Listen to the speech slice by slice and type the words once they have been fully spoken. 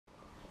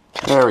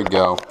There we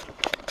go.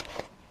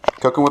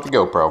 Cooking with the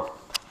GoPro.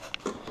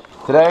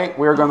 Today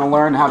we are going to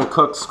learn how to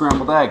cook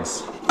scrambled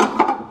eggs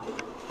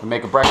and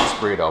make a breakfast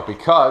burrito,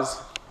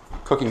 because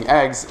cooking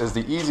eggs is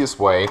the easiest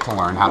way to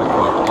learn how to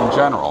cook in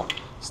general.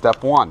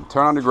 Step 1,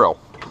 turn on the grill.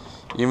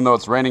 Even though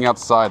it's raining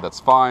outside, that's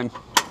fine.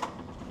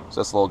 It's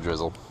just a little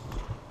drizzle.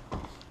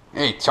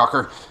 Hey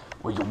Tucker,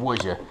 where you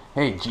was ya?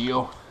 Hey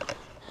Gio,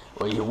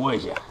 where you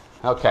was ya?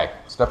 Okay,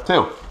 step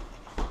 2.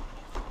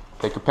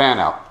 Take your pan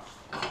out.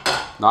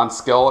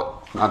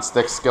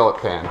 Non-stick skillet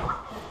pan.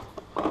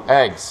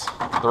 Eggs,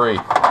 3.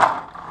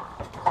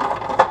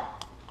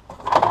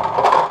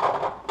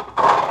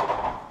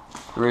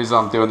 The reason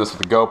I'm doing this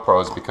with the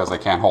GoPro is because I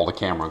can't hold a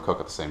camera and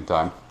cook at the same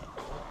time.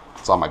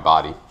 It's on my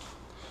body.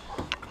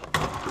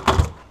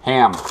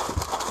 Ham.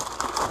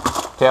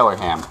 Taylor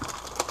ham.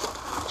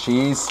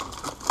 Cheese.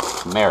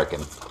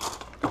 American.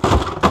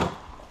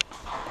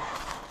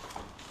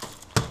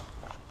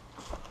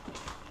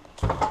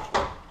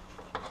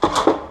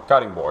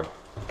 Cutting board.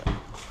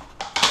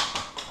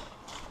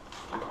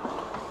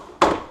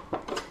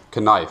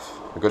 Knife,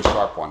 a good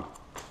sharp one.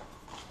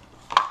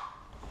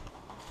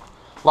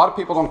 A lot of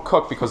people don't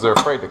cook because they're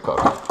afraid to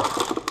cook.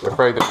 They're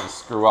afraid they're going to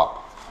screw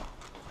up.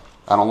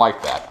 I don't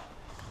like that.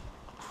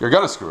 You're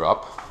going to screw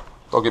up.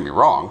 Don't get me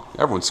wrong.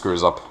 Everyone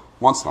screws up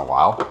once in a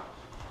while.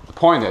 The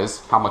point is,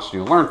 how much do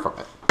you learn from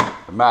it?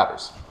 It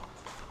matters.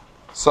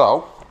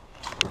 So,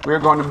 we're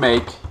going to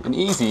make an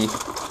easy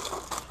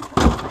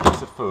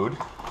piece of food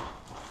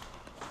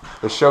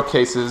that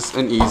showcases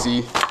an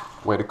easy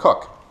way to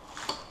cook.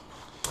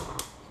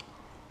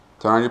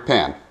 Turn on your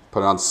pan.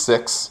 Put it on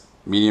 6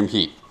 medium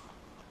heat.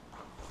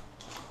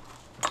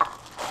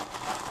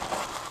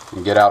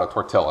 And get out a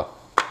tortilla.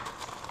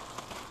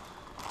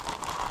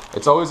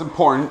 It's always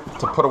important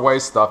to put away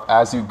stuff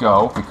as you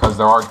go, because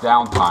there are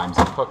downtimes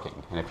in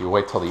cooking. And if you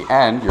wait till the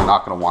end, you're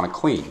not going to want to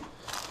clean.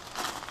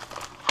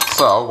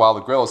 So while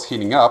the grill is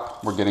heating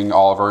up, we're getting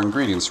all of our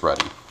ingredients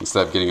ready,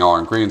 instead of getting all our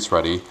ingredients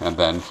ready and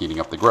then heating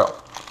up the grill.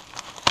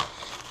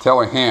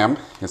 Taylor ham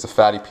is a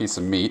fatty piece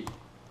of meat.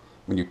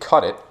 When you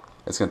cut it,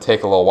 it's going to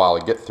take a little while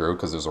to get through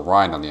because there's a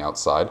rind on the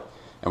outside.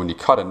 And when you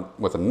cut it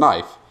with a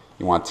knife,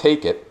 you want to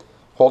take it,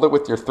 hold it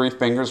with your 3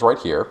 fingers right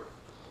here,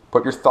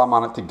 put your thumb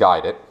on it to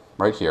guide it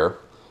right here,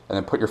 and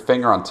then put your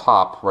finger on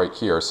top right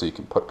here so you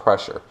can put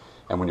pressure.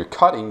 And when you're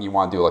cutting, you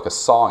want to do like a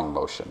sawing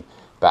motion,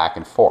 back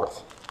and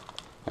forth,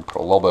 and put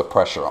a little bit of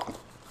pressure on.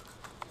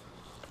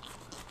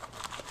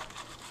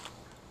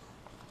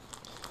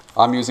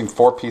 I'm using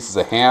 4 pieces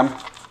of ham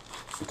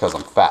because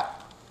I'm fat.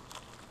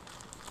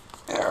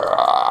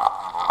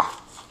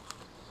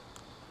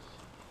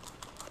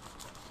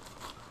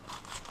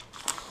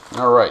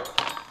 Alright,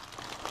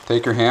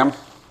 take your ham,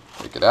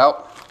 take it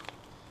out,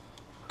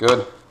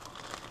 good.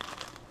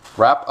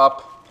 Wrap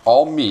up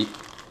all meat,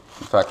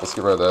 in fact let's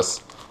get rid of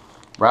this,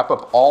 wrap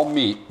up all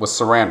meat with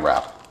saran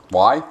wrap.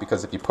 Why?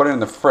 Because if you put it in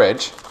the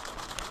fridge,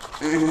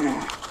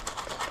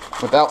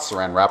 without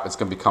saran wrap it's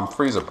going to become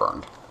freezer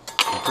burned.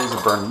 And freezer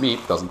burned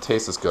meat doesn't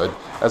taste as good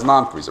as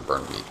non-freezer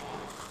burned meat.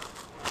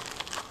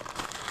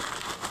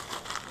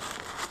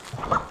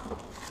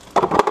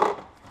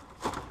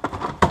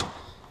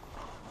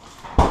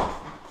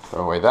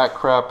 Throw away that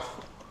crap.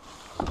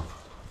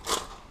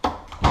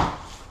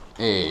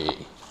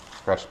 Hey,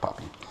 scratch the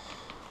puppy.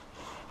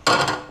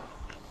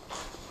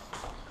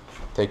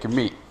 Take your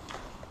meat.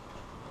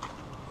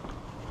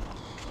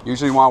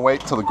 Usually you want to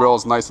wait till the grill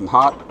is nice and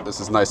hot. This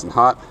is nice and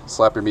hot.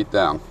 Slap your meat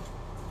down.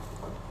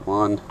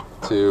 1,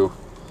 2,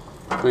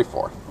 3,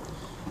 4.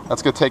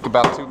 That's going to take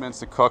about 2 minutes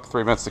to cook,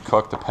 3 minutes to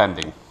cook,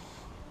 depending.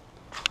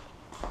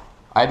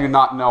 I do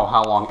not know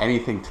how long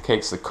anything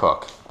takes to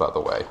cook, by the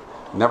way.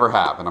 Never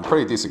have, and I'm a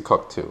pretty decent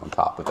cook too, on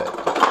top of it.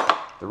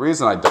 The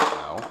reason I don't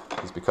know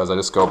is because I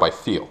just go by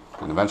feel,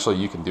 and eventually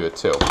you can do it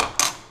too.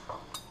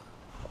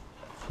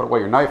 Put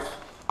away your knife.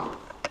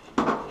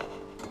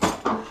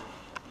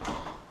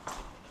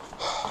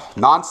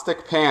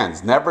 Non-stick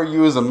pans. Never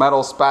use a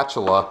metal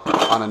spatula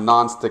on a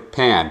non-stick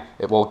pan.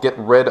 It will get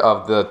rid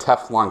of the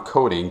Teflon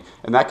coating,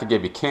 and that could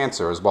give you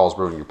cancer as well as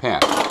ruin your pan.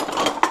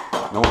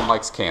 No one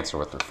likes cancer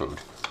with their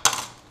food.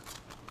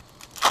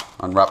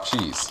 Unwrap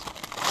cheese.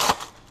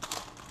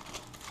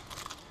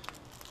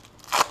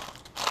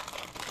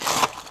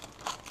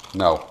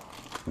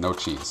 No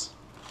cheese.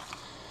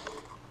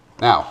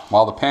 Now,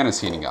 while the pan is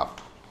heating up,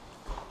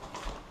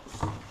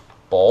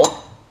 bowl,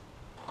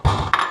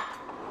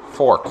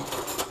 fork,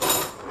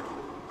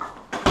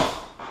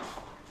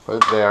 put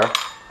it there,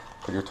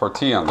 put your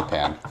tortilla on the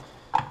pan,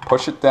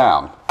 push it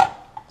down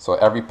so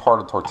every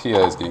part of the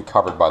tortilla is getting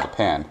covered by the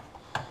pan.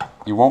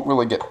 You won't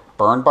really get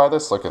burned by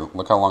this. Look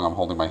how long I'm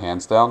holding my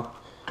hands down,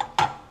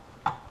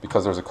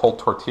 because there's a cold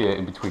tortilla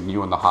in between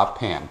you and the hot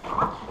pan.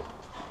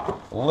 A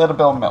little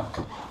bit of milk.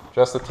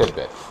 Just a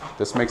tidbit.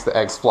 This makes the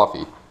eggs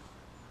fluffy.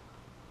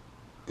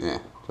 Yeah,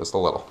 just a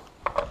little.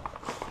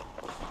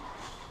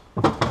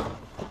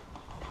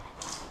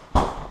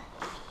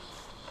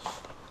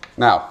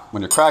 Now,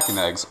 when you're cracking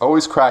eggs,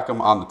 always crack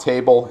them on the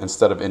table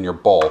instead of in your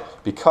bowl,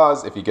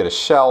 because if you get a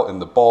shell in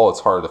the bowl, it's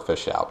harder to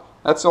fish out.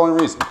 That's the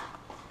only reason.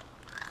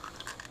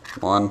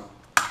 1,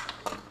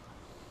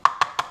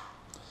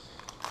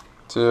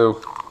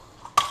 2,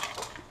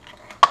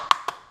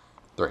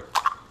 3.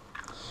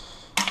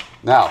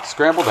 Now,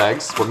 scrambled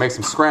eggs, what makes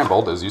them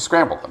scrambled is you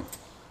scramble them.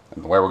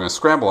 And the way we're going to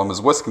scramble them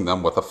is whisking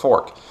them with a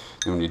fork.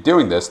 And when you're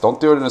doing this,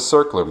 don't do it in a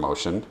circular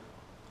motion.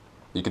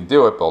 You can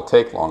do it, but it'll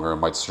take longer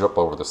and might strip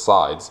over the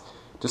sides.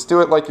 Just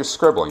do it like you're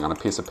scribbling on a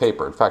piece of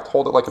paper. In fact,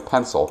 hold it like a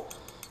pencil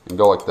and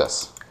go like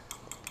this.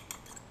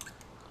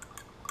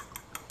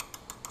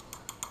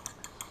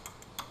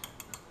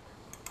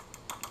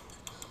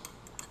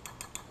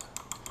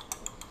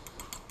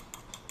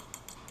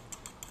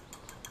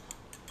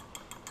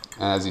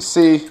 And as you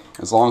see,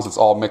 as long as it's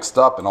all mixed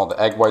up and all the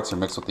egg whites are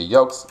mixed with the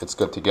yolks, it's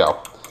good to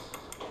go.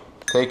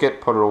 Take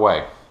it, put it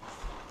away.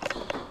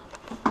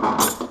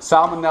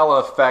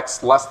 Salmonella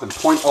affects less than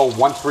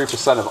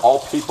 0.013% of all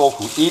people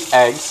who eat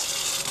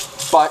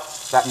eggs, but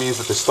that means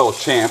that there's still a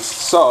chance.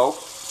 So,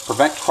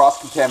 prevent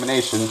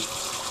cross-contamination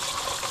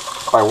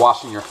by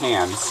washing your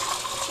hands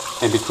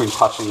in between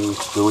touching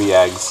gooey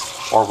eggs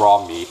or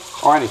raw meat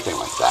or anything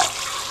like that.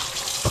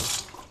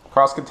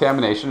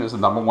 Cross-contamination is the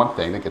 #1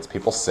 thing that gets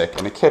people sick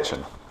in the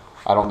kitchen.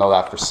 I don't know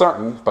that for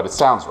certain, but it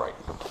sounds right.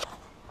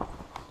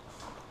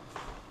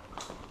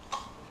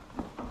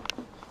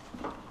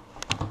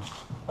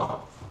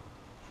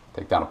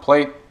 Take down a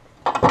plate.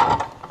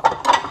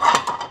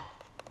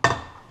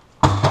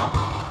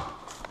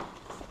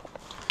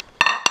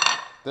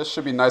 This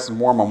should be nice and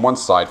warm on one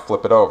side.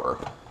 Flip it over.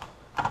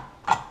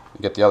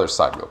 And get the other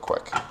side real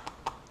quick.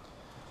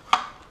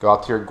 Go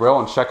out to your grill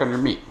and check on your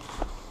meat.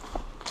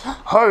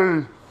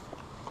 Hey!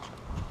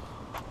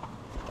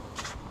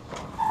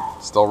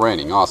 Still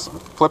raining, awesome.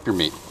 Flip your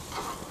meat.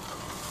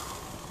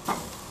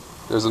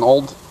 There's an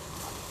old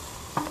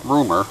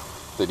rumor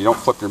that you don't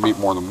flip your meat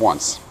more than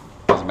once.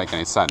 Doesn't make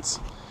any sense.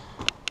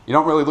 You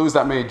don't really lose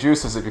that many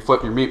juices if you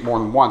flip your meat more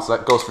than once.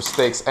 That goes for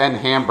steaks and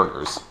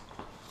hamburgers.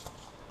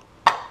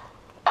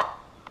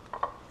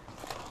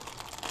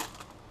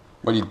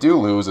 What you do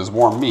lose is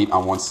warm meat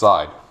on one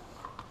side.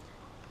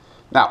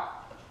 Now,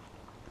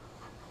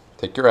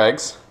 take your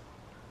eggs.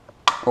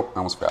 Oh, I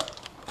almost forgot.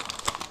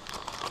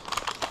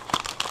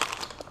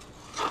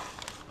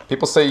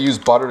 People say use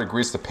butter to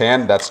grease the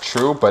pan. That's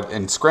true, but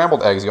in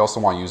scrambled eggs, you also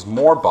want to use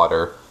more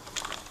butter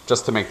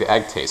just to make the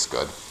egg taste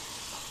good.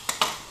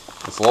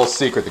 It's a little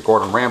secret that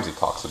Gordon Ramsay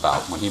talks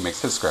about when he makes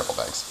his scrambled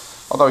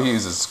eggs. Although he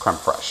uses creme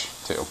fraiche,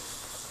 too.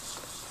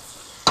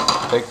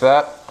 Take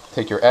that,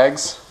 take your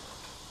eggs,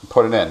 and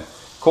put it in.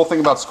 Cool thing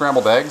about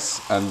scrambled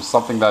eggs, and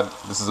something that,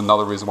 this is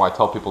another reason why I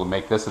tell people to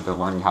make this if they're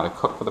learning how to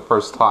cook for the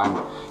first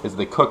time, is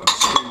they cook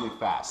extremely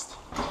fast.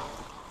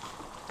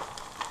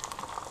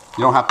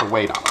 You don't have to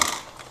wait on them.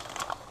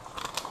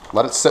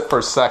 Let it sit for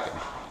a second.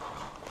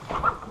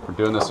 We're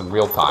doing this in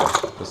real time,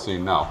 just so you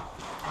know.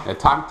 And the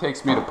time it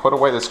takes me to put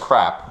away this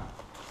crap,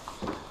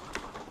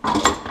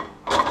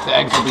 the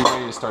eggs will be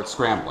ready to start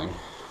scrambling.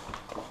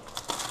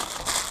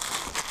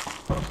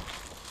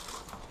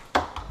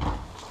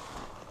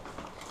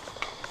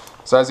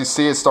 So as you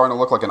see, it's starting to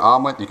look like an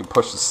omelet. You can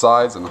push the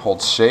sides and it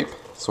holds shape.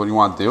 So what you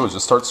want to do is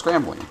just start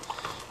scrambling.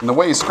 And the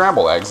way you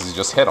scramble eggs is you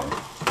just hit them.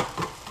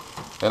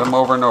 Hit them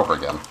over and over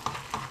again.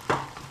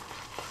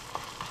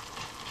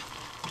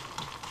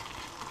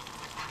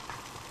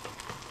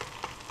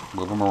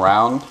 Move them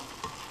around,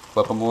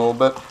 flip them a little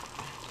bit.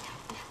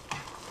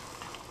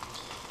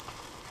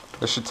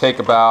 This should take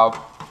about,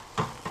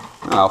 I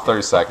don't know,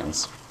 30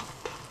 seconds.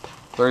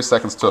 30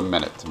 seconds to a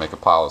minute to make a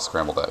pile of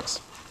scrambled eggs.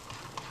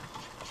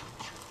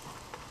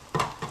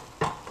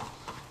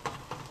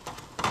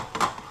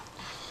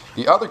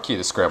 The other key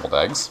to scrambled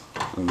eggs,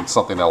 and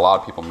something that a lot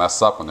of people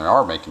mess up when they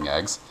are making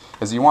eggs,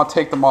 is you want to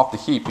take them off the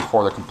heat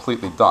before they're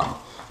completely done.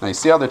 Now you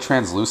see how they're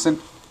translucent?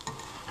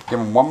 Give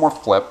them one more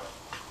flip.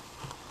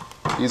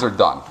 These are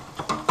done.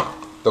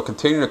 They'll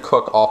continue to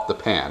cook off the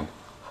pan.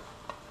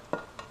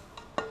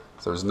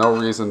 So there's no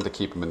reason to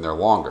keep them in there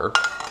longer.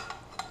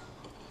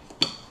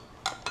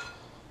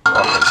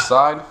 Off to the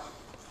side.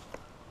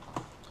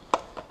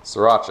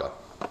 Sriracha.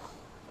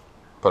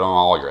 Put on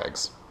all your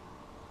eggs.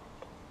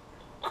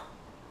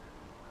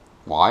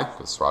 Why?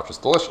 Because sriracha's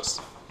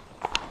delicious.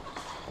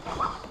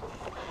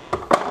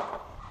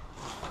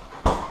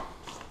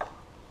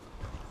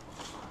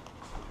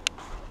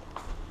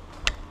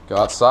 Go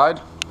outside.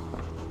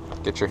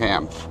 Get your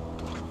ham.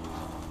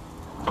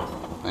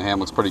 The ham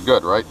looks pretty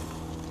good, right?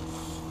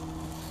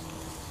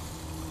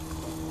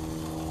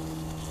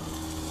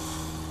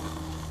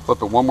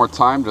 Flip it one more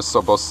time just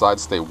so both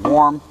sides stay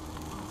warm.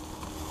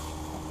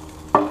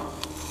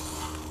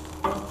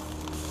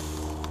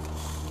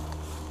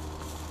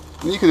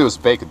 And you can do this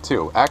bacon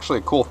too. Actually,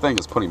 a cool thing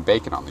is putting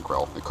bacon on the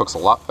grill. It cooks a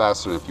lot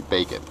faster than if you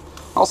bake it.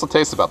 It also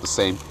tastes about the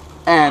same,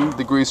 and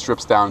the grease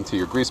drips down into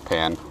your grease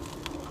pan,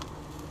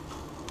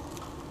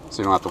 so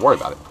you don't have to worry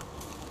about it.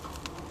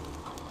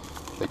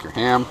 Take your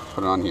ham,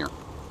 put it on here.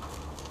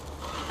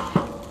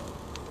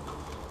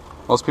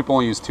 Most people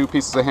only use 2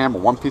 pieces of ham or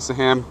 1 piece of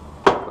ham,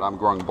 but I'm a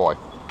growing boy.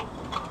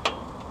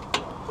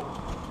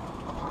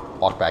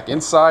 walk back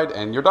inside,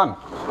 and you're done.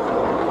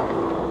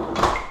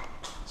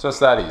 It's just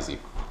that easy.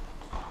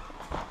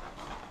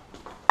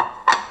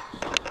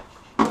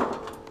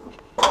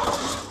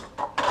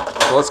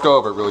 So let's go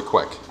over it really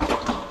quick.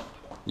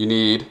 You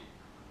need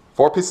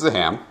 4 pieces of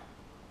ham,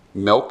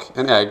 milk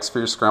and eggs for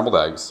your scrambled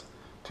eggs,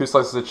 2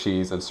 slices of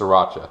cheese, and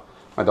sriracha.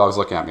 My dog's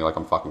looking at me like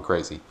I'm fucking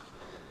crazy.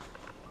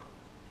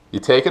 You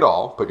take it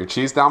all, put your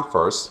cheese down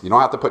first. You don't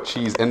have to put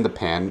cheese in the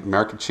pan.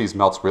 American cheese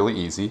melts really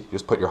easy. You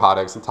just put your hot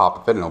eggs on top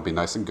of it and it'll be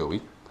nice and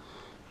gooey.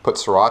 Put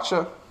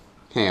sriracha,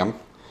 ham,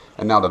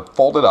 and now to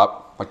fold it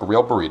up like a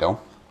real burrito,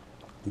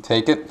 you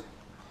take it,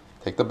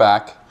 take the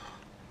back,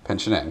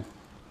 pinch it in.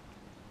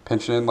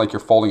 Pinch it in like you're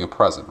folding a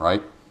present,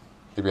 right?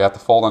 If you have to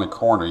fold on a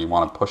corner, you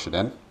want to push it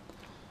in.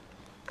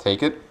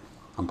 Take it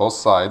on both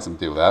sides and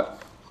do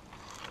that,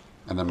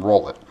 and then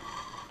roll it.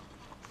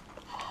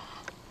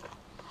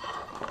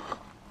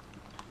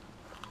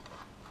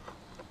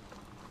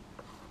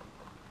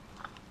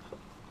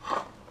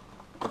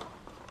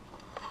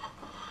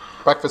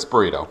 Breakfast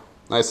burrito,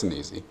 nice and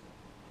easy.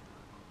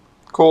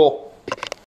 Cool.